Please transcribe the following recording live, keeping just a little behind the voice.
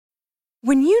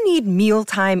When you need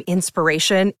mealtime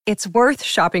inspiration, it's worth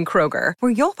shopping Kroger,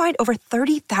 where you'll find over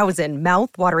 30,000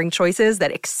 mouth-watering choices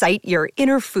that excite your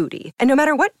inner foodie. And no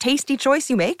matter what tasty choice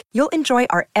you make, you'll enjoy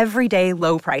our everyday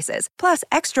low prices, plus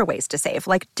extra ways to save,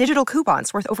 like digital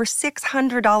coupons worth over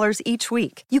 $600 each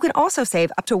week. You can also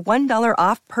save up to $1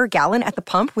 off per gallon at the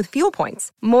pump with fuel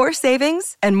points. More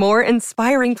savings and more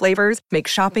inspiring flavors make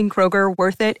shopping Kroger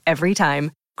worth it every time.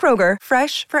 Kroger,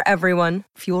 fresh for everyone.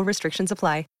 Fuel restrictions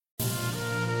apply.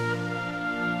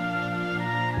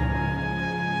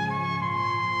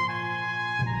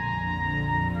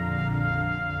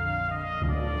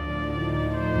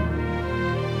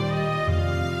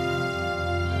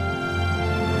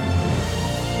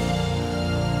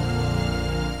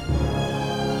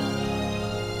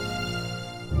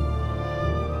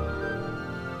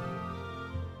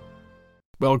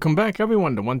 Welcome back,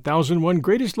 everyone, to 1001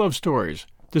 Greatest Love Stories.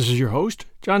 This is your host,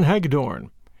 John Hagedorn.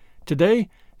 Today,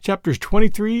 chapters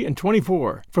 23 and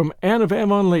 24 from Anne of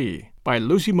Avonlea by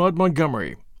Lucy Maud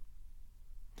Montgomery.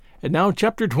 And now,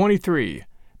 chapter 23,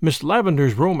 Miss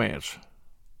Lavendar's Romance.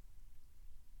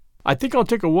 "I think I'll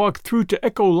take a walk through to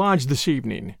Echo Lodge this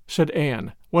evening," said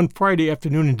Anne, one Friday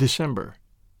afternoon in December.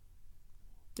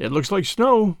 "It looks like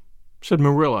snow," said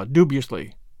Marilla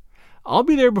dubiously. "I'll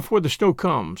be there before the snow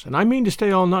comes, and I mean to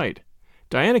stay all night.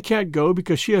 Diana can't go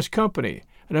because she has company,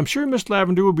 and I'm sure Miss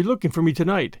Lavendar will be looking for me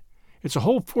tonight. It's a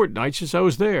whole fortnight since I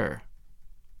was there."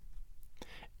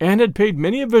 Anne had paid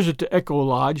many a visit to Echo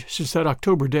Lodge since that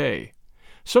October day.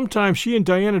 Sometimes she and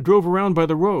Diana drove around by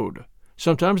the road.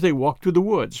 Sometimes they walked through the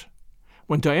woods.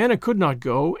 When Diana could not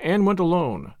go, Anne went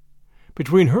alone.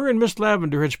 Between her and Miss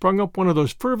Lavendar had sprung up one of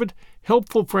those fervent,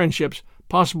 helpful friendships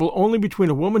possible only between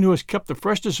a woman who has kept the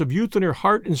freshness of youth in her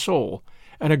heart and soul,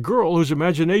 and a girl whose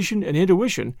imagination and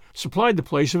intuition supplied the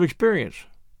place of experience.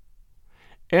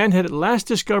 Anne had at last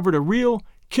discovered a real,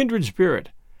 kindred spirit,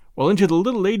 while into the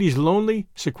little lady's lonely,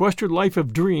 sequestered life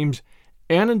of dreams,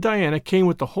 Anne and Diana came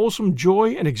with the wholesome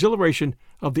joy and exhilaration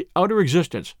of the outer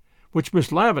existence, which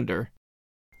Miss Lavendar,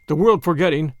 the world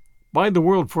forgetting, by the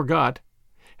world forgot,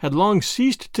 had long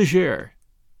ceased to share.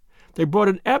 They brought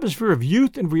an atmosphere of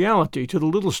youth and reality to the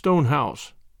little stone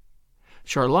house.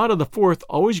 Charlotta the Fourth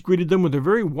always greeted them with the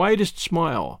very widest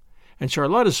smile, and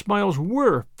Charlotta's smiles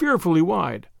were fearfully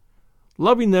wide,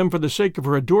 loving them for the sake of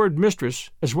her adored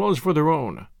mistress as well as for their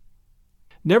own.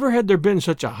 Never had there been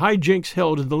such a high jinks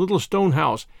held in the little stone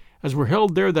house as were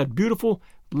held there that beautiful,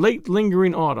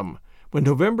 late-lingering autumn, when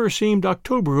November seemed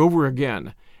October over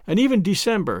again, and even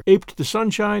December aped the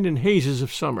sunshine and hazes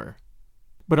of summer.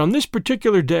 But on this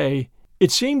particular day, it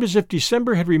seemed as if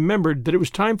December had remembered that it was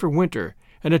time for winter,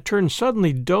 and had turned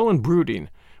suddenly dull and brooding,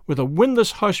 with a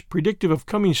windless hush predictive of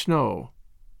coming snow.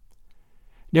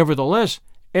 Nevertheless,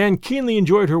 Anne keenly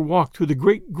enjoyed her walk through the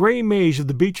great gray maze of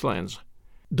the beechlands.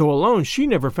 Though alone, she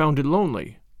never found it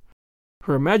lonely.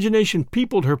 Her imagination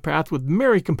peopled her path with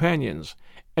merry companions,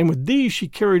 and with these she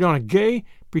carried on a gay,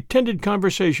 pretended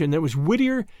conversation that was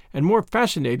wittier and more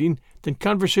fascinating than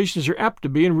conversations are apt to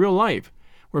be in real life,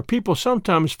 where people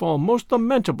sometimes fall most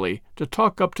lamentably to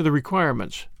talk up to the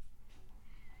requirements.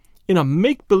 In a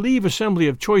make-believe assembly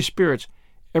of choice spirits,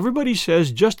 everybody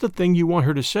says just the thing you want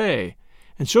her to say,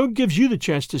 and so it gives you the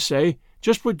chance to say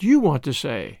just what you want to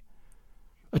say.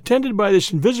 Attended by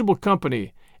this invisible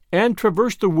company, Anne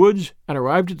traversed the woods and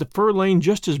arrived at the fir lane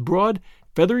just as broad,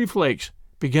 feathery flakes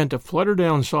began to flutter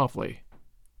down softly.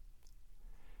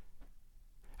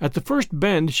 At the first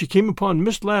bend she came upon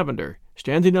Miss Lavendar,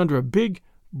 standing under a big,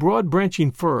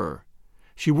 broad-branching fir.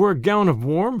 She wore a gown of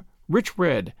warm, rich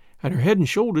red, and her head and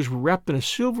shoulders were wrapped in a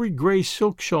silvery-gray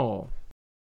silk shawl.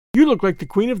 "You look like the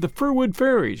queen of the Firwood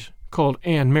Fairies," called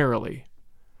Anne merrily.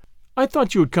 "I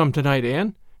thought you would come tonight,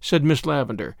 Anne," said Miss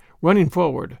Lavendar, running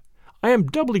forward. "I am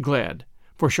doubly glad,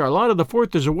 for Charlotta the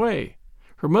Fourth is away.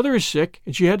 Her mother is sick,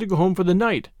 and she had to go home for the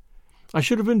night. I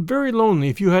should have been very lonely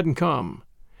if you hadn't come.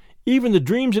 Even the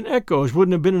dreams and echoes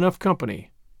wouldn't have been enough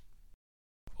company.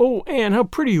 Oh, Anne, how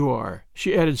pretty you are,"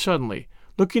 she added suddenly,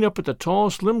 looking up at the tall,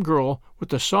 slim girl with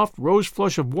the soft rose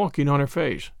flush of walking on her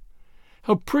face.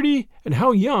 "How pretty and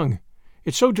how young!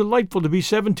 It's so delightful to be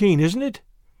 17, isn't it?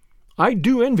 I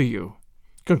do envy you,"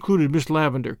 concluded Miss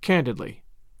Lavendar candidly.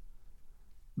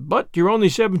 "But you're only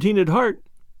 17 at heart,"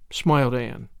 smiled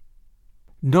Anne.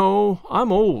 "No,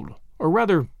 I'm old, or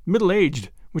rather middle-aged,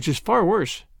 which is far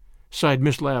worse," sighed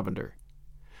Miss Lavendar.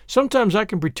 "Sometimes I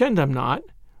can pretend I'm not,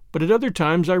 but at other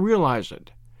times I realize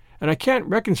it, and I can't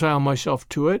reconcile myself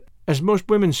to it, as most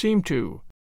women seem to.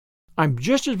 I'm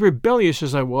just as rebellious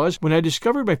as I was when I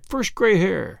discovered my first gray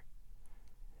hair.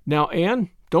 Now, Anne,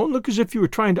 don't look as if you were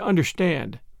trying to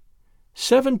understand.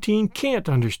 17 can't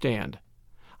understand.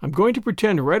 I'm going to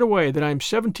pretend right away that I'm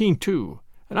 17 too,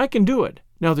 and I can do it,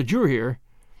 now that you're here.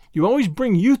 You always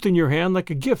bring youth in your hand like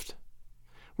a gift.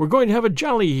 We're going to have a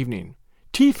jolly evening.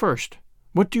 Tea first.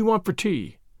 What do you want for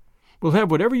tea? We'll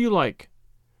have whatever you like.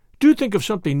 Do think of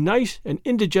something nice and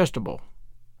indigestible."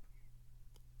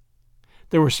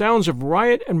 There were sounds of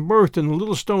riot and mirth in the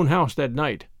little stone house that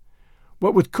night.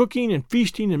 What with cooking and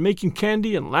feasting and making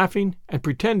candy and laughing and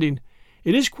pretending,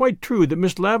 it is quite true that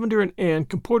Miss Lavendar and Anne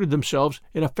comported themselves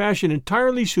in a fashion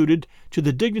entirely suited to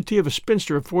the dignity of a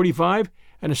spinster of 45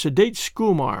 and a sedate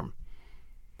schoolmarm.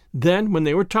 Then, when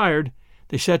they were tired,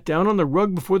 they sat down on the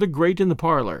rug before the grate in the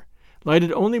parlor,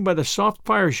 lighted only by the soft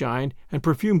fireshine and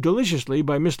perfumed deliciously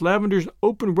by Miss Lavendar's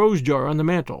open rose-jar on the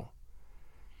mantel.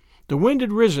 The wind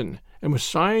had risen and was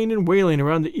sighing and wailing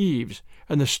around the eaves,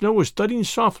 and the snow was thudding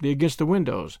softly against the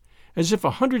windows, as if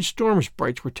 100 storm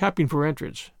sprites were tapping for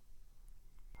entrance.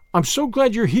 "I'm so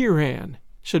glad you're here, Anne,"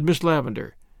 said Miss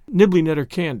Lavendar, nibbling at her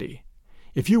candy.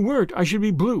 "If you weren't, I should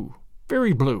be blue,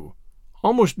 very blue,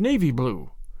 almost navy blue.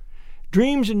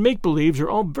 Dreams and make-believes are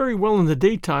all very well in the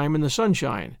daytime and the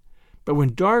sunshine, but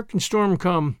when dark and storm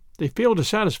come, they fail to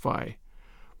satisfy.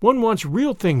 One wants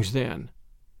real things then.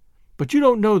 But you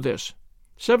don't know this.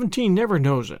 17 never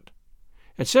knows it.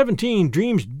 At 17,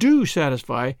 dreams do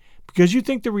satisfy because you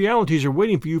think the realities are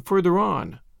waiting for you further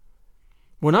on.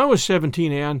 When I was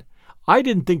 17, Anne, I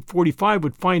didn't think 45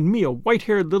 would find me a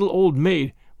white-haired little old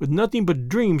maid with nothing but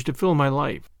dreams to fill my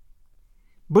life."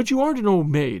 "But you aren't an old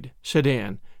maid," said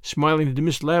Anne, smiling into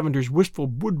Miss Lavendar's wistful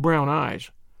wood-brown eyes.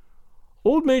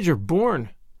 "Old maids are born.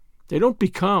 They don't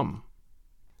become.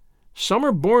 Some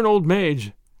are born old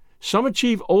maids, some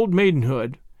achieve old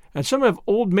maidenhood, and some have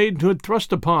old maidenhood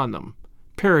thrust upon them,"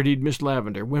 parodied Miss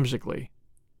Lavendar whimsically.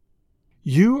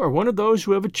 "You are one of those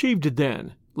who have achieved it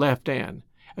then," laughed Anne,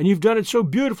 "and you've done it so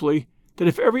beautifully that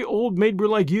if every old maid were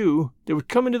like you, they would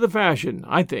come into the fashion,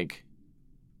 I think."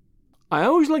 "I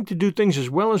always like to do things as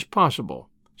well as possible,"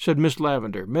 said Miss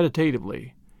Lavendar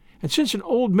meditatively, "and since an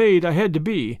old maid I had to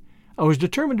be, I was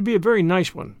determined to be a very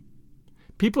nice one.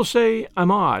 People say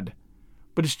I'm odd,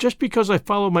 but it's just because I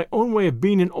follow my own way of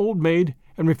being an old maid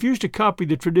and refuse to copy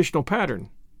the traditional pattern.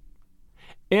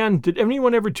 And did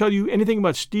anyone ever tell you anything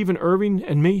about Stephen Irving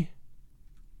and me?"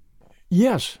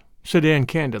 "Yes," said Anne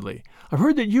candidly. "I've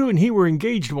heard that you and he were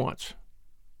engaged once."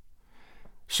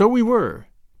 "So we were,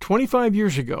 25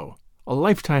 years ago, a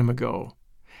lifetime ago,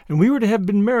 and we were to have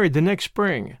been married the next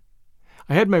spring.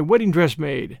 I had my wedding dress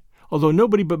made, although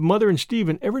nobody but Mother and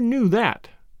Stephen ever knew that.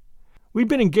 We'd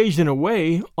been engaged in a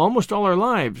way almost all our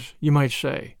lives, you might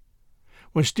say.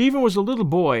 When Stephen was a little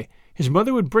boy, his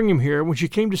mother would bring him here when she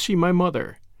came to see my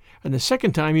mother, and the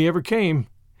second time he ever came,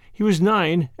 he was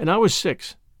 9 and I was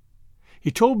 6.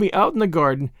 He told me out in the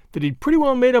garden that he'd pretty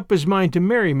well made up his mind to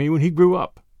marry me when he grew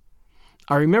up.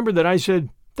 I remember that I said,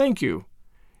 'Thank you,'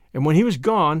 and when he was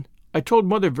gone, I told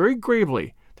Mother very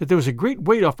gravely that there was a great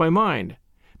weight off my mind,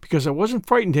 because I wasn't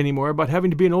frightened any more about having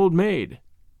to be an old maid.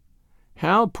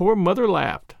 How poor Mother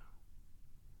laughed."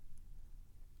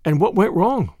 "And what went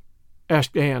wrong?"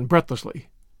 asked Anne breathlessly.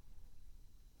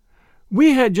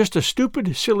 "We had just a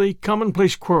stupid, silly,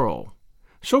 commonplace quarrel.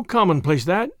 So commonplace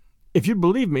that, if you'd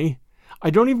believe me, I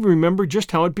don't even remember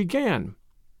just how it began.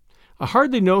 I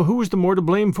hardly know who was the more to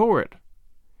blame for it.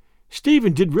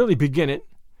 Stephen did really begin it,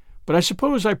 but I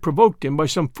suppose I provoked him by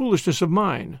some foolishness of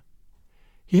mine.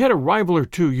 He had a rival or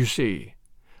two, you see.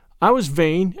 I was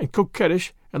vain and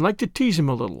coquettish and liked to tease him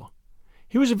a little.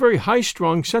 He was a very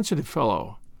high-strung, sensitive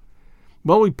fellow.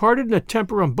 Well, we parted in a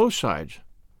temper on both sides.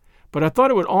 But I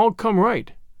thought it would all come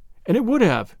right, and it would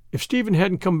have if Stephen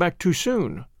hadn't come back too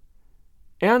soon.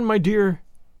 Anne, my dear,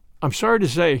 I'm sorry to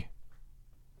say—"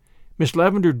 Miss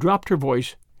Lavendar dropped her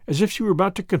voice as if she were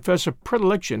about to confess a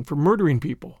predilection for murdering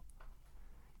people,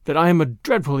 "that I am a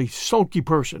dreadfully sulky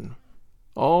person.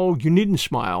 Oh, you needn't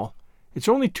smile. It's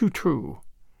only too true.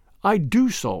 I do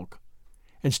sulk,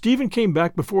 and Stephen came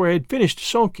back before I had finished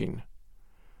sulking.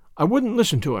 I wouldn't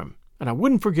listen to him, and I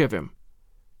wouldn't forgive him,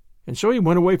 and so he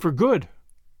went away for good.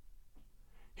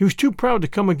 He was too proud to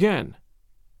come again.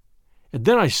 And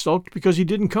then I sulked because he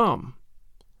didn't come.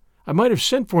 I might have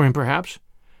sent for him, perhaps,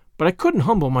 but I couldn't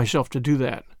humble myself to do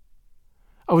that.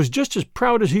 I was just as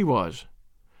proud as he was.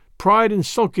 Pride and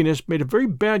sulkiness made a very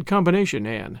bad combination,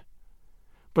 Anne.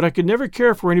 But I could never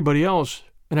care for anybody else,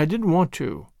 and I didn't want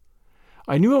to.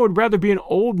 I knew I would rather be an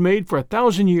old maid for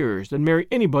 1,000 years than marry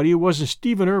anybody who wasn't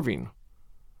Stephen Irving.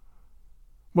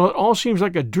 Well, it all seems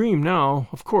like a dream now,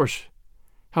 of course.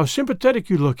 How sympathetic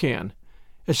you look, Anne.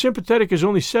 As sympathetic as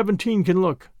only 17 can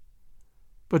look.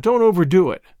 But don't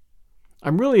overdo it.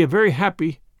 I'm really a very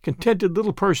happy, contented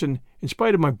little person in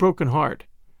spite of my broken heart.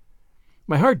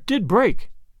 My heart did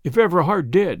break, if ever a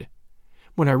heart did,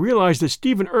 when I realized that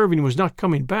Stephen Irving was not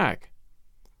coming back.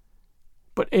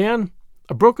 But, Anne,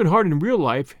 a broken heart in real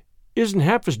life isn't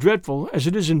half as dreadful as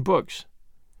it is in books.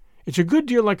 It's a good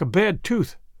deal like a bad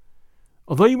tooth,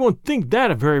 although you won't think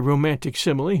that a very romantic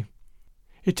simile.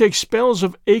 It takes spells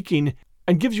of aching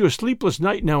and gives you a sleepless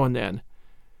night now and then,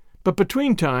 but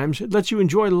between times it lets you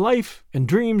enjoy life and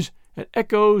dreams and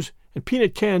echoes and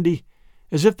peanut candy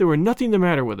as if there were nothing the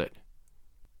matter with it.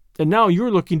 And now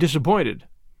you're looking disappointed.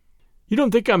 You don't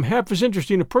think I'm half as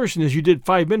interesting a person as you did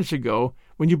 5 minutes ago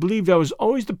when you believed I was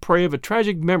always the prey of a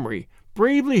tragic memory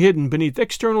bravely hidden beneath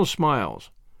external smiles.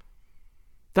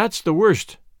 That's the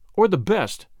worst, or the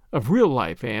best, of real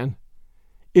life, Anne.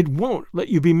 It won't let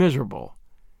you be miserable.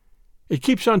 It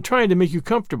keeps on trying to make you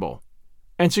comfortable,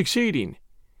 and succeeding,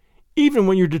 even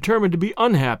when you're determined to be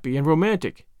unhappy and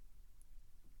romantic.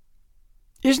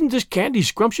 Isn't this candy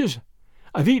scrumptious?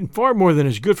 I've eaten far more than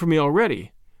is good for me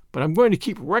already, but I'm going to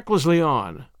keep recklessly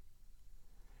on.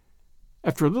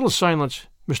 After a little silence,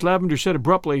 Miss Lavender said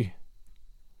abruptly,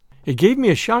 "It gave me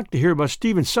a shock to hear about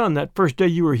Stephen's son that first day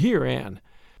you were here, Anne.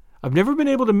 I've never been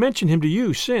able to mention him to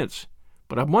you since,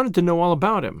 but I've wanted to know all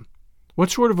about him. What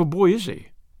sort of a boy is he?"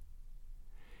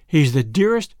 "He's the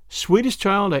dearest, sweetest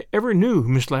child I ever knew,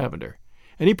 Miss Lavender,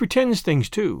 and he pretends things,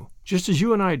 too, just as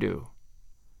you and I do."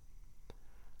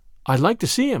 "I'd like to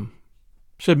see him,"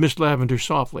 said Miss Lavender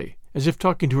softly, as if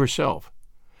talking to herself.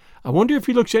 "I wonder if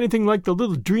he looks anything like the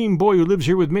little dream boy who lives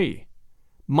here with me.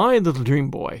 My little dream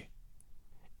boy.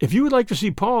 If you would like to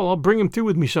see Paul, I'll bring him through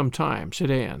with me sometime,"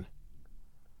 said Anne.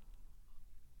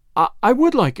 I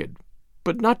would like it,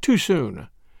 but not too soon.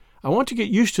 I want to get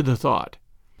used to the thought.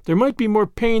 There might be more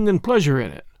pain than pleasure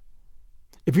in it.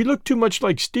 If he looked too much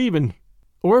like Stephen,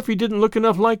 or if he didn't look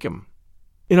enough like him,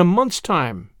 in a month's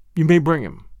time you may bring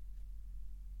him."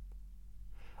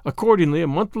 Accordingly, a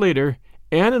month later,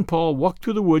 Anne and Paul walked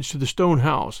through the woods to the stone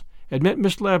house and met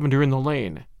Miss Lavender in the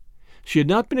lane. She had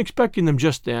not been expecting them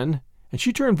just then, and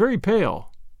she turned very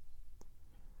pale.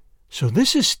 "So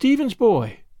this is Stephen's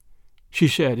boy," she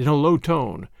said in a low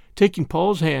tone, taking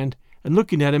Paul's hand and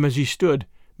looking at him as he stood,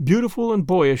 beautiful and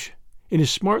boyish, in his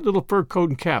smart little fur coat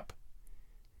and cap.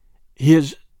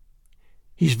 He's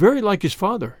very like his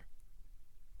father."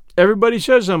 "Everybody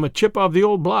says I'm a chip off the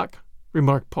old block,"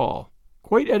 remarked Paul,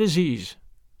 quite at his ease.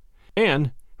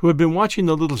 Anne, who had been watching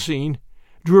the little scene,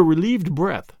 drew a relieved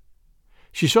breath.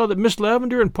 She saw that Miss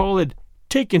Lavender and Paul had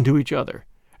taken to each other,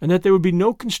 and that there would be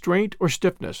no constraint or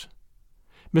stiffness.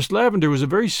 Miss Lavender was a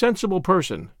very sensible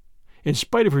person, in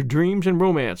spite of her dreams and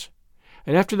romance,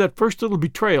 and after that first little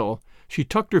betrayal, she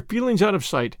tucked her feelings out of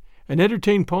sight and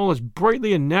entertained Paul as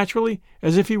brightly and naturally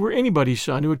as if he were anybody's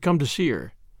son who had come to see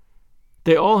her.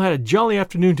 They all had a jolly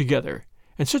afternoon together,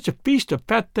 and such a feast of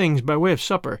fat things by way of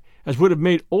supper as would have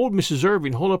made old Mrs.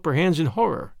 Irving hold up her hands in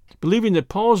horror, believing that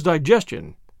Paul's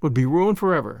digestion would be ruined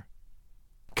forever.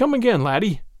 "Come again,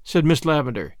 laddie," said Miss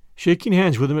Lavender, shaking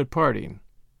hands with him at parting.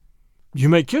 "You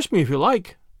may kiss me if you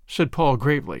like," said Paul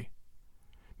gravely.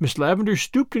 Miss Lavender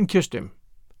stooped and kissed him.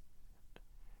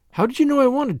 "How did you know I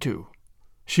wanted to?"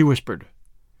 she whispered.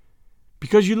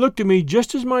 "Because you looked at me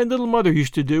just as my little mother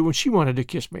used to do when she wanted to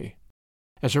kiss me.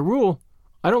 As a rule,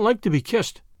 I don't like to be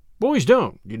kissed. Boys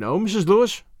don't, you know, Mrs.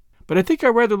 Lewis. But I think I'd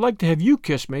rather like to have you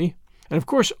kiss me, and of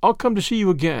course I'll come to see you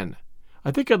again.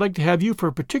 I think I'd like to have you for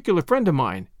a particular friend of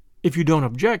mine, if you don't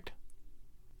object."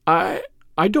 I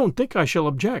don't think I shall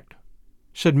object,"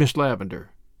 said Miss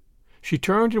Lavender. She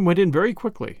turned and went in very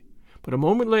quickly, but a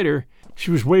moment later she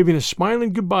was waving a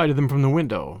smiling good-bye to them from the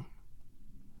window.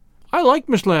 "I like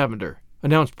Miss Lavender,"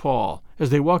 announced Paul, as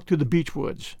they walked through the beech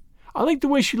woods. "I like the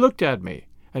way she looked at me,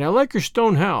 and I like her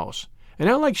stone house, and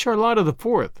I like Charlotta the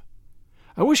Fourth.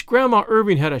 I wish Grandma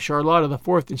Irving had a Charlotta the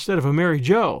Fourth instead of a Mary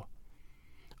Jo.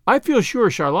 I feel sure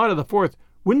Charlotta the Fourth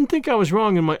wouldn't think I was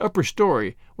wrong in my upper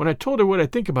story when I told her what I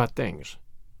think about things.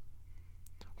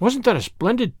 Wasn't that a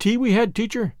splendid tea we had,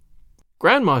 teacher?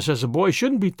 Grandma says a boy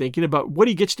shouldn't be thinking about what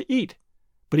he gets to eat,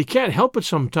 but he can't help it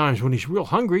sometimes when he's real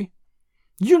hungry.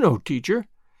 You know, teacher,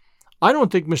 I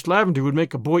don't think Miss Lavender would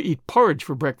make a boy eat porridge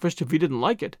for breakfast if he didn't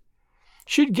like it.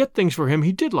 She'd get things for him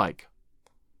he did like.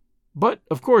 But,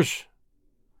 of course,"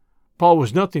 Paul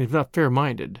was nothing if not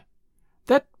fair-minded,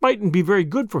 "that mightn't be very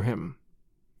good for him.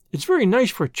 It's very nice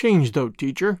for a change, though,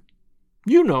 teacher.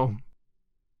 You know."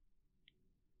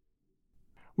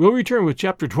 We'll return with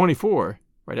Chapter 24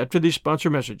 right after these sponsor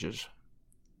messages.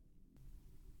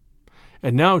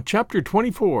 And now, Chapter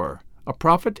 24, A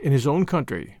Prophet in His Own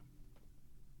Country.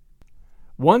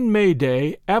 One May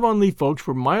day, Avonlea folks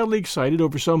were mildly excited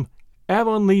over some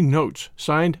Avonlea notes,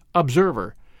 signed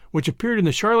Observer, which appeared in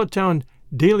the Charlottetown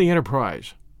Daily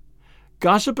Enterprise.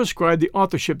 Gossip ascribed the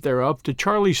authorship thereof to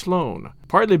Charlie Sloane,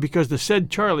 partly because the said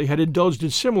Charlie had indulged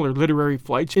in similar literary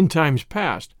flights in times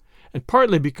past, and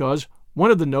partly because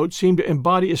one of the notes seemed to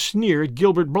embody a sneer at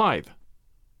Gilbert Blythe.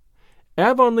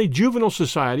 Avonlea Juvenile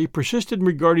Society persisted in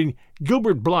regarding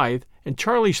Gilbert Blythe and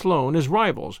Charlie Sloane as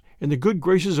rivals in the good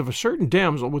graces of a certain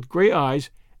damsel with gray eyes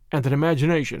and an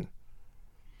imagination.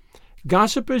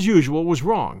 Gossip, as usual, was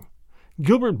wrong.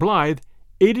 Gilbert Blythe,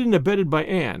 aided and abetted by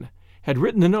Anne, had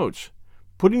written the notes,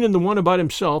 putting in the one about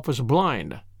himself as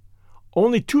blind.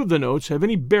 Only 2 of the notes have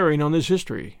any bearing on this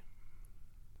history.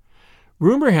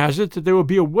 Rumor has it that there will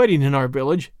be a wedding in our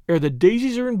village ere the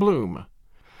daisies are in bloom.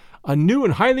 A new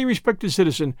and highly respected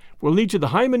citizen will lead to the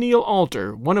hymeneal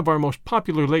altar one of our most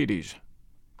popular ladies.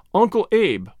 Uncle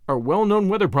Abe, our well-known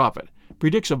weather prophet,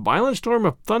 predicts a violent storm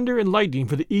of thunder and lightning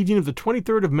for the evening of the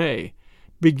 23rd of May,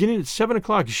 beginning at 7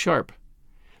 o'clock sharp.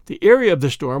 The area of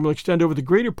the storm will extend over the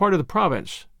greater part of the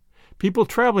province. People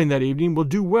traveling that evening will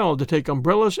do well to take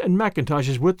umbrellas and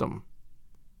macintoshes with them.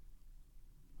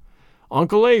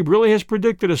 Uncle Abe really has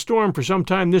predicted a storm for some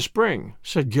time this spring,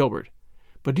 said Gilbert.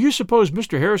 But do you suppose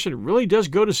Mr. Harrison really does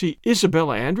go to see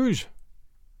Isabella Andrews?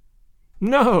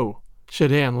 No,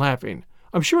 said Anne, laughing.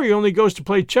 I'm sure he only goes to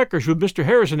play checkers with Mr.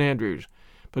 Harrison Andrews.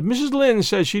 But Mrs. Lynde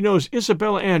says she knows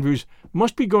Isabella Andrews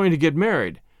must be going to get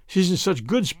married. She's in such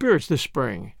good spirits this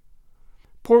spring.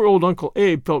 Poor old Uncle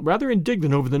Abe felt rather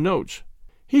indignant over the notes.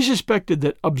 He suspected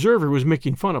that Observer was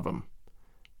making fun of him.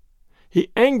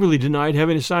 He angrily denied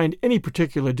having assigned any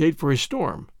particular date for his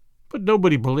storm, but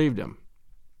nobody believed him.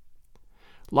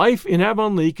 Life in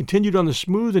Avonlea continued on the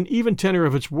smooth and even tenor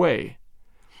of its way.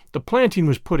 The planting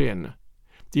was put in.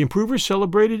 The improvers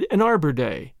celebrated an Arbor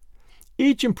Day.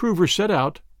 Each improver set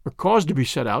out, or caused to be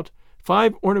set out,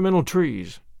 5 ornamental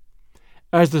trees.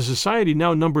 As the society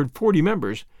now numbered 40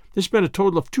 members, this meant a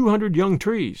total of 200 young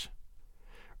trees.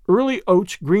 Early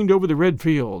oats greened over the red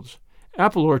fields.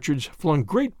 Apple orchards flung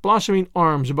great blossoming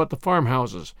arms about the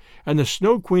farmhouses, and the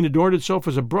Snow Queen adorned itself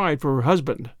as a bride for her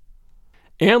husband.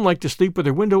 Anne liked to sleep with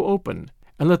her window open,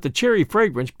 and let the cherry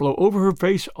fragrance blow over her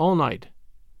face all night.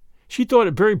 She thought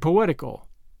it very poetical.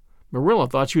 Marilla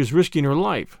thought she was risking her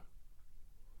life.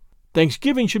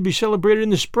 Thanksgiving should be celebrated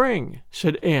in the spring,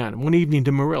 said Anne one evening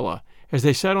to Marilla, as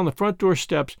they sat on the front door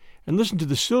steps and listened to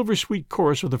the silver-sweet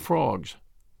chorus of the frogs.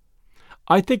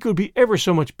 I think it would be ever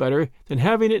so much better than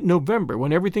having it in November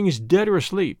when everything is dead or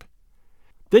asleep.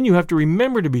 Then you have to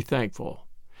remember to be thankful.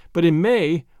 But in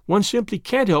May, one simply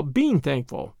can't help being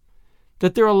thankful.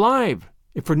 That they're alive,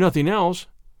 if for nothing else.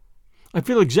 I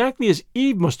feel exactly as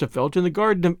Eve must have felt in the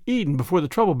Garden of Eden before the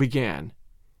trouble began.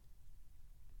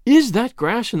 Is that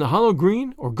grass in the hollow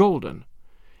green or golden?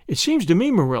 It seems to me,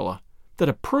 Marilla, that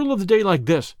a pearl of the day like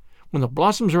this, when the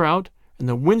blossoms are out and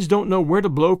the winds don't know where to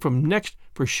blow from next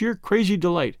for sheer crazy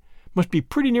delight, must be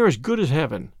pretty near as good as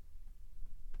heaven.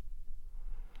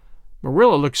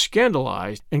 Marilla looked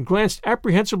scandalized and glanced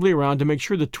apprehensively around to make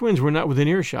sure the twins were not within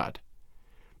earshot.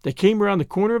 They came around the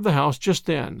corner of the house just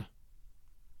then.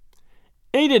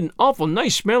 "Ain't it an awful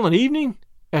nice smelling evening?"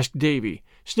 asked Davy,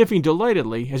 sniffing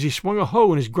delightedly as he swung a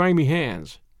hoe in his grimy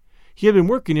hands. He had been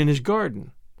working in his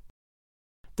garden.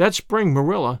 That spring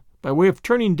Marilla, by way of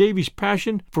turning Davy's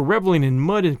passion for reveling in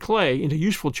mud and clay into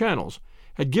useful channels,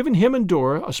 had given him and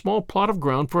Dora a small plot of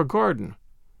ground for a garden.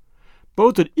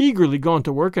 Both had eagerly gone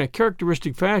to work in a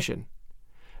characteristic fashion.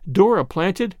 Dora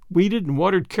planted, weeded, and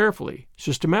watered carefully,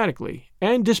 systematically,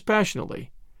 and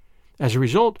dispassionately. As a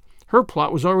result, her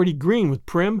plot was already green with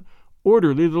prim,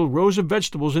 orderly little rows of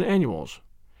vegetables and annuals.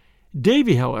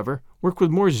 Davy, however, worked with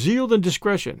more zeal than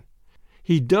discretion.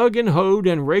 He dug and hoed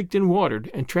and raked and watered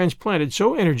and transplanted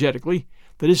so energetically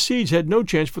that his seeds had no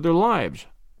chance for their lives.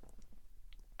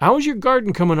 "How's your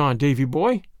garden coming on, Davy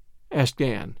boy?" asked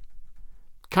Anne.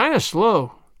 "Kind of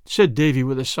slow," said Davy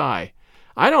with a sigh.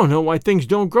 "I don't know why things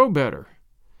don't grow better.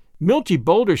 Milty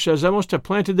Boulder says I must have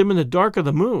planted them in the dark of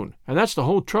the moon, and that's the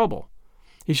whole trouble.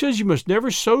 He says you must never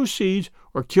sow seeds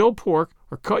or kill pork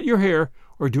or cut your hair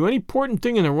or do any important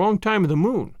thing in the wrong time of the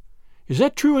moon. Is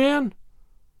that true, Anne?"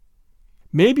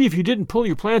 "Maybe if you didn't pull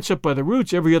your plants up by the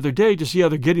roots every other day to see how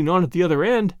they're getting on at the other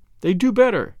end, they'd do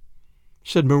better,"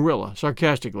 said Marilla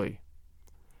sarcastically.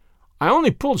 "I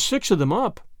only pulled 6 of them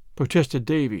up," protested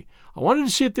Davy. "I wanted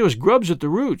to see if there was grubs at the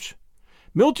roots.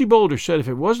 Milty Boulder said if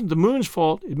it wasn't the moon's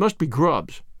fault, it must be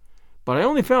grubs. But I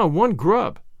only found 1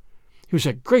 grub. He was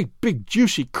a great big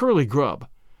juicy curly grub.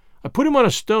 I put him on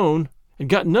a stone and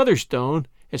got another stone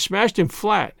and smashed him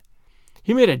flat.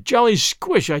 He made a jolly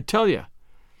squish, I tell you.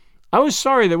 I was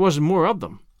sorry there wasn't more of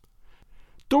them.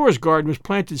 Dora's garden was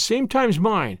planted same time as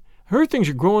mine. Her things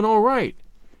are growing all right.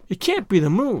 It can't be the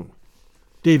moon."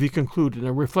 Davy concluded in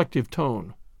a reflective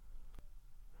tone.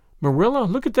 "Marilla,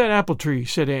 look at that apple tree,"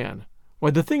 said Anne.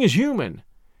 "Why, the thing is human.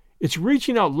 It's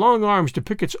reaching out long arms to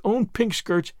pick its own pink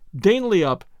skirts daintily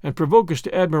up and provoke us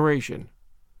to admiration."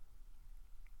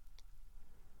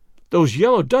 "Those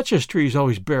yellow Duchess trees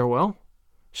always bear well,"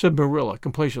 said Marilla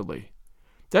complacently.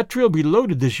 "That tree'll be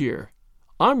loaded this year.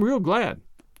 I'm real glad.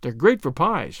 They're great for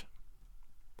pies."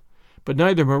 But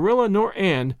neither Marilla nor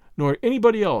Anne nor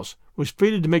anybody else was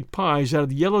fated to make pies out of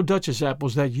the yellow Duchess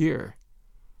apples that year.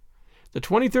 The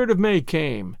 23rd of May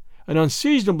came, an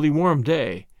unseasonably warm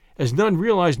day, as none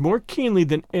realized more keenly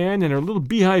than Anne and her little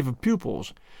beehive of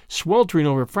pupils, sweltering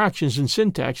over fractions and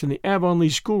syntax in the Avonlea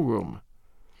schoolroom.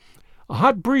 A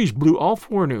hot breeze blew all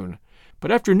forenoon,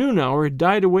 but after noon hour it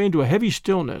died away into a heavy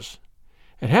stillness.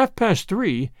 At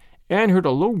 3:30, Anne heard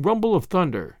a low rumble of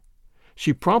thunder.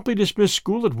 She promptly dismissed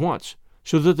school at once,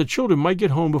 so that the children might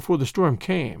get home before the storm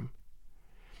came.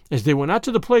 As they went out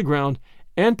to the playground,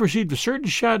 Anne perceived a certain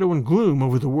shadow and gloom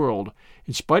over the world,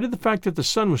 in spite of the fact that the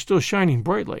sun was still shining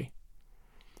brightly.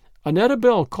 Annetta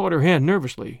Bell caught her hand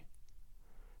nervously.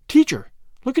 "Teacher,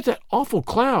 look at that awful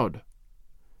cloud."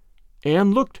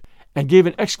 Anne looked and gave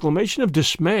an exclamation of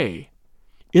dismay.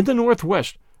 In the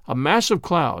northwest, a massive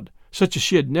cloud, such as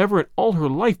she had never in all her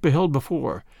life beheld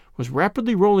before, was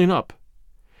rapidly rolling up.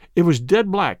 It was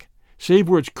dead black, save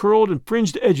where its curled and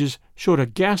fringed edges showed a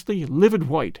ghastly, livid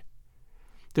white.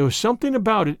 There was something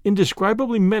about it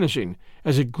indescribably menacing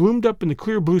as it gloomed up in the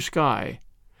clear blue sky.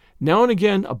 Now and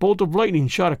again a bolt of lightning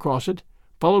shot across it,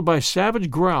 followed by a savage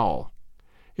growl.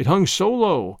 It hung so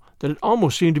low that it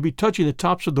almost seemed to be touching the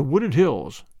tops of the wooded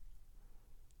hills.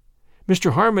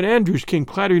 Mr. Harmon Andrews came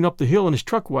clattering up the hill in his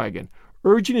truck wagon,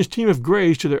 urging his team of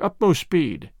grays to their utmost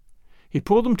speed. He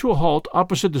pulled them to a halt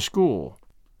opposite the school.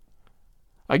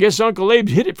 "I guess Uncle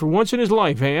Abe's hit it for once in his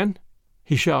life, Ann,"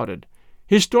 he shouted.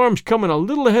 "His storm's coming a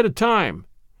little ahead of time.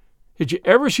 Did you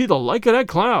ever see the like of that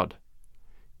cloud?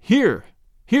 Here,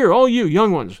 all you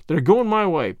young ones that are going my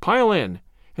way, pile in,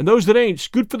 and those that ain't,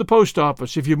 scoot for the post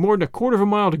office if you've more than a quarter of a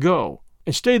mile to go,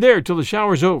 and stay there till the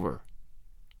shower's over."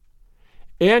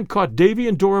 Anne caught Davy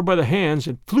and Dora by the hands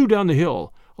and flew down the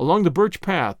hill, along the birch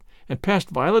path, and past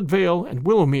Violet Vale and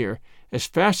Willowmere as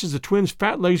fast as the twins'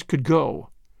 fat legs could go.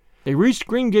 They reached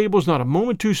Green Gables not a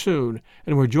moment too soon,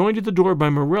 and were joined at the door by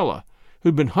Marilla,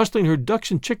 who'd been hustling her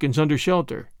ducks and chickens under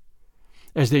shelter.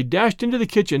 As they dashed into the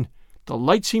kitchen, the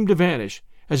light seemed to vanish,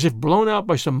 as if blown out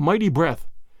by some mighty breath.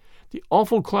 The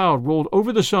awful cloud rolled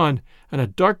over the sun, and a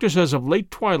darkness as of late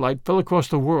twilight fell across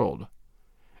the world.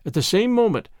 At the same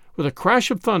moment, with a crash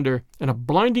of thunder and a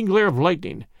blinding glare of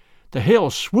lightning, the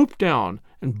hail swooped down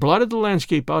and blotted the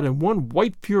landscape out in one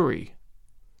white fury.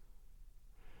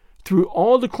 Through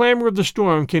all the clamor of the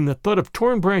storm came the thud of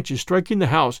torn branches striking the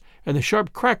house and the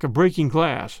sharp crack of breaking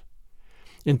glass.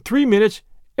 In 3 minutes,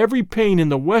 every pane in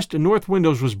the west and north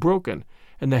windows was broken,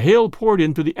 and the hail poured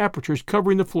in through the apertures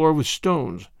covering the floor with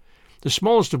stones, the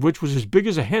smallest of which was as big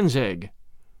as a hen's egg.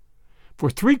 For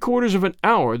 3/4 of an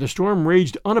hour the storm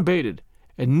raged unabated,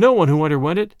 and no one who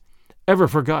underwent it ever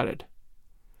forgot it.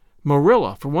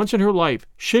 Marilla, for once in her life,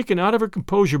 shaken out of her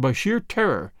composure by sheer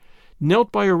terror,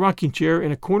 knelt by her rocking chair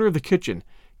in a corner of the kitchen,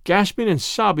 gasping and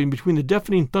sobbing between the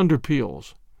deafening thunder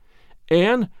peals.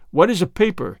 Anne, white as a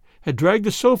paper, had dragged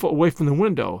the sofa away from the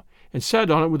window and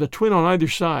sat on it with a twin on either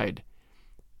side.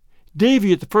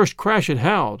 Davy at the first crash had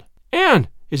howled, "Anne,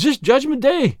 is this Judgment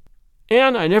Day?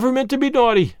 Anne, I never meant to be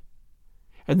naughty."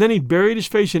 And then he buried his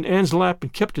face in Anne's lap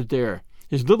and kept it there,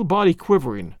 his little body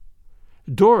quivering.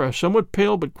 Dora, somewhat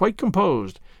pale but quite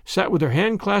composed, sat with her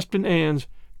hand clasped in Anne's,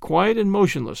 quiet and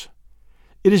motionless.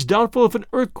 It is doubtful if an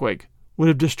earthquake would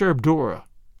have disturbed Dora.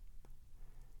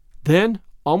 Then,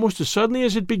 almost as suddenly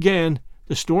as it began,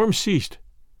 the storm ceased.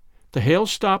 The hail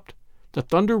stopped, the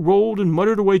thunder rolled and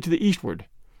muttered away to the eastward,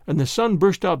 and the sun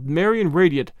burst out merry and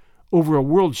radiant over a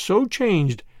world so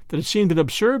changed that it seemed an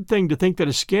absurd thing to think that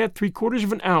a scant 3/4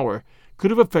 of an hour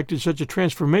could have effected such a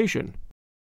transformation.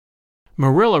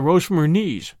 Marilla rose from her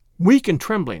knees, weak and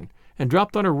trembling, and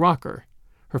dropped on her rocker.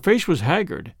 Her face was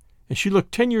haggard, and she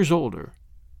looked 10 years older.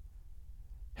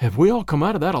 "Have we all come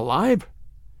out of that alive?"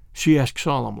 she asked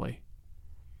solemnly.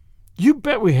 "You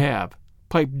bet we have,"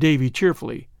 piped Davy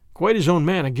cheerfully, quite his own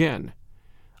man again.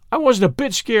 "I wasn't a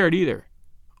bit scared either,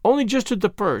 only just at the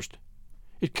first.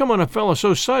 It come on a fellow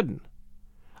so sudden.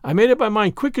 I made up my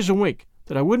mind quick as a wink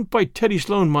that I wouldn't fight Teddy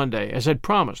Sloan Monday, as I'd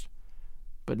promised.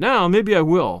 But now maybe I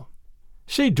will.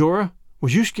 Say, Dora,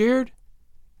 was you scared?"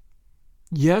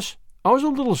 "Yes, I was a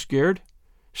little scared,"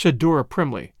 said Dora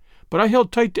primly, "but I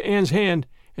held tight to Anne's hand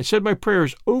and said my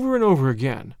prayers over and over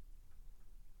again."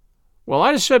 "Well,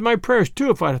 I'd have said my prayers too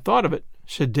if I'd have thought of it,"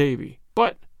 said Davy.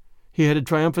 But," he added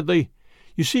triumphantly,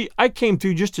 "you see, I came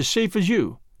through just as safe as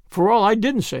you, for all I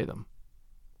didn't say them."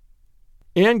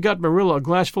 Anne got Marilla a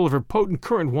glassful of her potent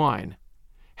currant wine.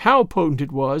 How potent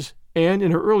it was, Anne,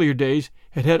 in her earlier days,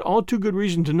 had had all too good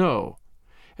reason to know,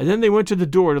 and then they went to the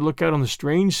door to look out on the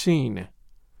strange scene.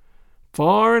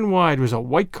 Far and wide was a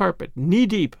white carpet,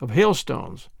 knee-deep, of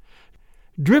hailstones.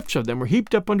 Drifts of them were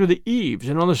heaped up under the eaves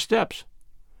and on the steps.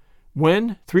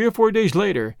 When, 3 or 4 days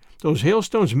later, those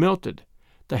hailstones melted,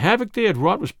 the havoc they had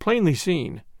wrought was plainly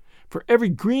seen, for every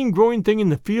green growing thing in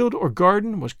the field or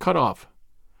garden was cut off.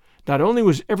 Not only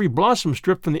was every blossom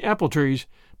stripped from the apple trees,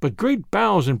 but great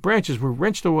boughs and branches were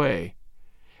wrenched away,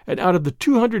 and out of the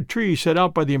 200 trees set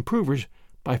out by the improvers,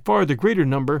 by far the greater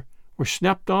number were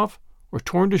snapped off or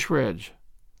torn to shreds.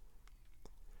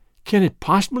 "Can it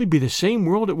possibly be the same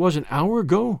world it was an hour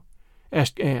ago?"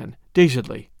 asked Anne,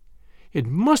 dazedly. "It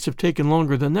must have taken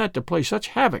longer than that to play such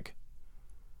havoc."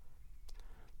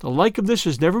 "The like of this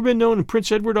has never been known in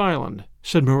Prince Edward Island,"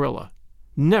 said Marilla.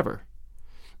 "Never.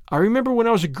 I remember when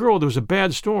I was a girl there was a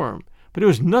bad storm, but it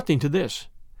was nothing to this.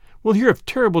 We'll hear of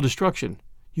terrible destruction,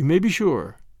 you may be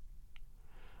sure."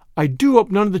 "I do hope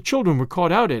none of the children were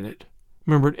caught out in it,"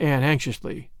 murmured Anne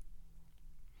anxiously.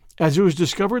 As it was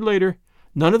discovered later,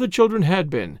 none of the children had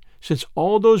been, since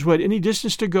all those who had any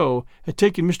distance to go had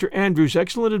taken Mr. Andrews'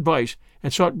 excellent advice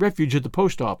and sought refuge at the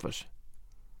post office.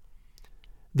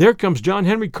 "There comes John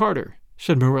Henry Carter,"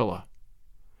 said Marilla.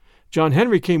 John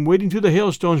Henry came wading through the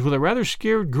hailstones with a rather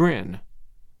scared grin.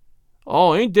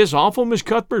 "Oh, ain't this awful, Miss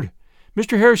Cuthbert?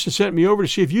 Mr. Harrison sent me over to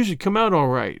see if you should come out all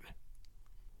right."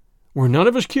 "We're none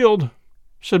of us killed,"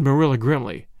 said Marilla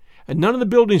grimly, "and none of the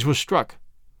buildings was struck.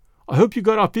 I hope you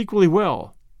got off equally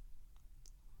well."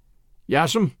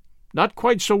 "Yas'm, not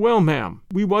quite so well, ma'am.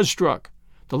 We was struck.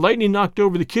 The lightning knocked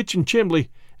over the kitchen chimbley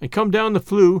and come down the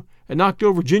flue and knocked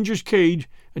over Ginger's cage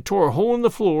and tore a hole in the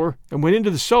floor and went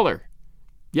into the cellar.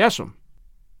 Yas'm."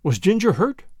 "Was Ginger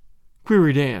hurt?"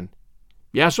 queried Anne.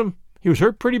 "Yas'm, he was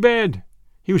hurt pretty bad.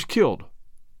 He was killed."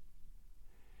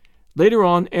 Later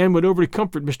on, Anne went over to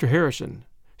comfort Mr. Harrison.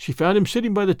 She found him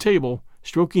sitting by the table,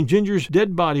 stroking Ginger's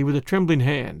dead body with a trembling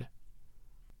hand.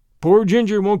 "Poor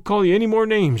Ginger won't call you any more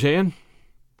names, Anne,"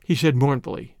 he said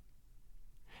mournfully.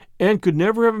 Anne could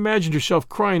never have imagined herself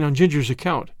crying on Ginger's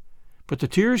account, but the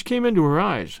tears came into her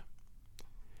eyes.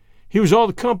 "He was all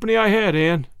the company I had,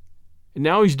 Anne, and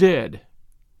now he's dead.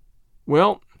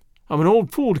 Well, I'm an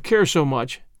old fool to care so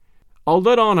much. I'll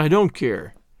let on I don't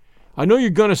care. I know you're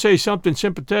going to say something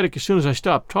sympathetic as soon as I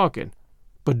stop talking,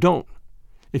 but don't.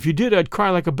 If you did, I'd cry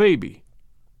like a baby.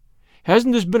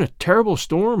 Hasn't this been a terrible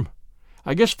storm?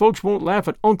 I guess folks won't laugh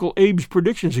at Uncle Abe's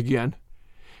predictions again.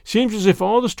 Seems as if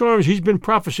all the storms he's been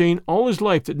prophesying all his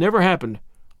life that never happened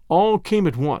all came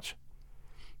at once.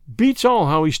 Beats all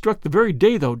how he struck the very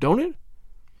day, though, don't it?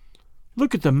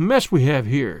 Look at the mess we have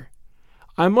here.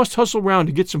 I must hustle round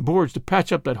to get some boards to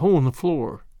patch up that hole in the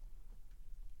floor."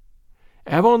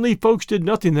 Avonlea folks did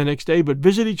nothing the next day but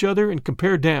visit each other and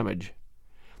compare damage.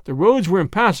 The roads were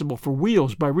impassable for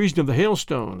wheels by reason of the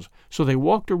hailstones, so they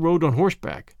walked or rode on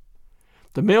horseback.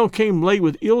 The mail came late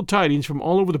with ill tidings from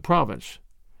all over the province.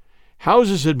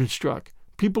 Houses had been struck,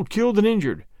 people killed and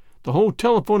injured, the whole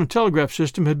telephone and telegraph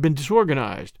system had been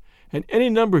disorganized, and any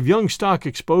number of young stock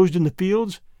exposed in the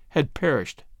fields had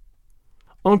perished.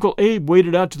 Uncle Abe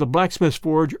waded out to the blacksmith's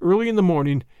forge early in the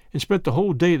morning and spent the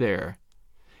whole day there.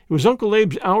 It was Uncle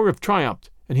Abe's hour of triumph,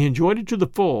 and he enjoyed it to the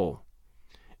full.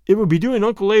 It would be doing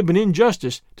Uncle Abe an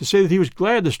injustice to say that he was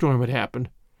glad the storm had happened,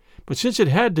 but since it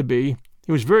had to be,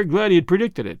 he was very glad he had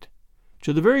predicted it.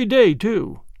 To the very day,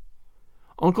 too.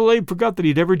 Uncle Abe forgot that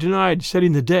he had ever denied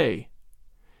setting the day.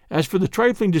 As for the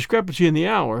trifling discrepancy in the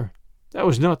hour, that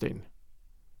was nothing.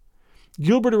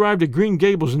 Gilbert arrived at Green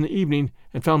Gables in the evening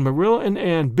and found Marilla and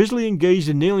Anne busily engaged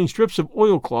in nailing strips of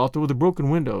oilcloth over the broken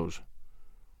windows.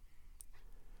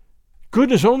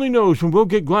 "Goodness only knows when we'll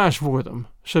get glass for them,"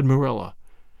 said Marilla.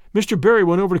 "Mr. Barry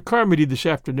went over to Carmody this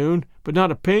afternoon, but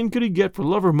not a pane could he get for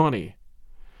love or money.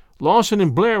 Lawson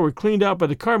and Blair were cleaned out by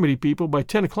the Carmody people by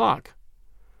 10 o'clock.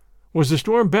 Was the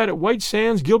storm bad at White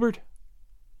Sands, Gilbert?"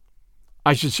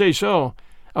 "I should say so.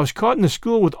 I was caught in the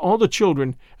school with all the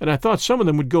children, and I thought some of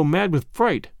them would go mad with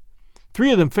fright.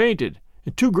 3 of them fainted,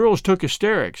 and 2 girls took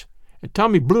hysterics, and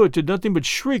Tommy Blewett did nothing but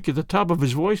shriek at the top of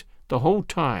his voice the whole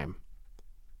time."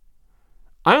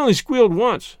 "I only squealed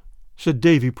once," said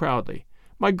Davy proudly.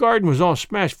 "My garden was all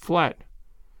smashed flat."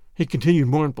 He continued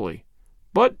mournfully,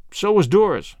 "But so was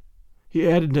Dora's," he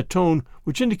added in a tone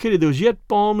which indicated there was yet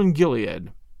balm in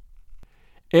Gilead.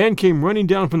 Anne came running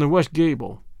down from the west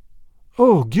gable.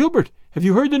 "Oh, Gilbert, have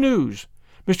you heard the news?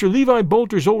 Mr. Levi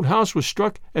Bolter's old house was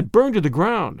struck and burned to the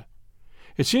ground.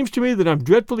 It seems to me that I'm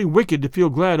dreadfully wicked to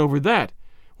feel glad over that,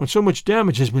 when so much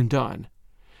damage has been done.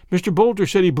 Mr. Bolter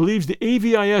said he believes the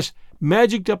AVIS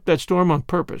magicked up that storm on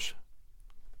purpose."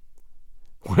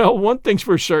 "Well, one thing's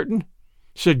for certain,"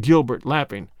 said Gilbert,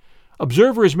 laughing.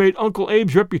 "Observer has made Uncle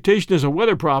Abe's reputation as a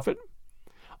weather prophet.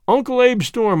 Uncle Abe's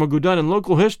storm will go down in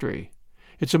local history.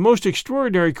 It's a most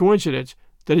extraordinary coincidence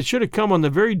that it should have come on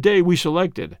the very day we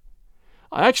selected.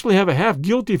 I actually have a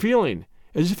half-guilty feeling,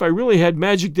 as if I really had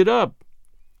magicked it up.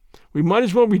 We might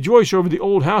as well rejoice over the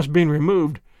old house being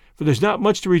removed, for there's not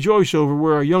much to rejoice over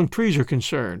where our young trees are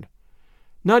concerned.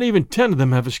 Not even 10 of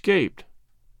them have escaped."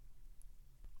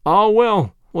 "Ah,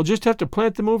 well, we'll just have to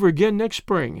plant them over again next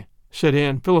spring," said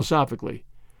Anne philosophically.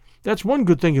 "That's one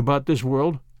good thing about this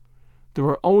world. There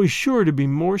are always sure to be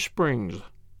more springs."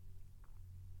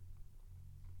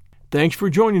 Thanks for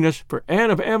joining us for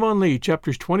Anne of Avonlea,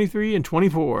 chapters 23 and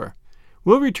 24.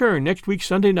 We'll return next week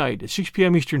Sunday night at 6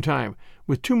 p.m. Eastern Time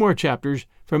with 2 more chapters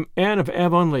from Anne of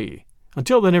Avonlea.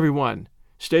 Until then, everyone,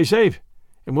 stay safe,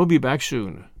 and we'll be back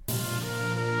soon.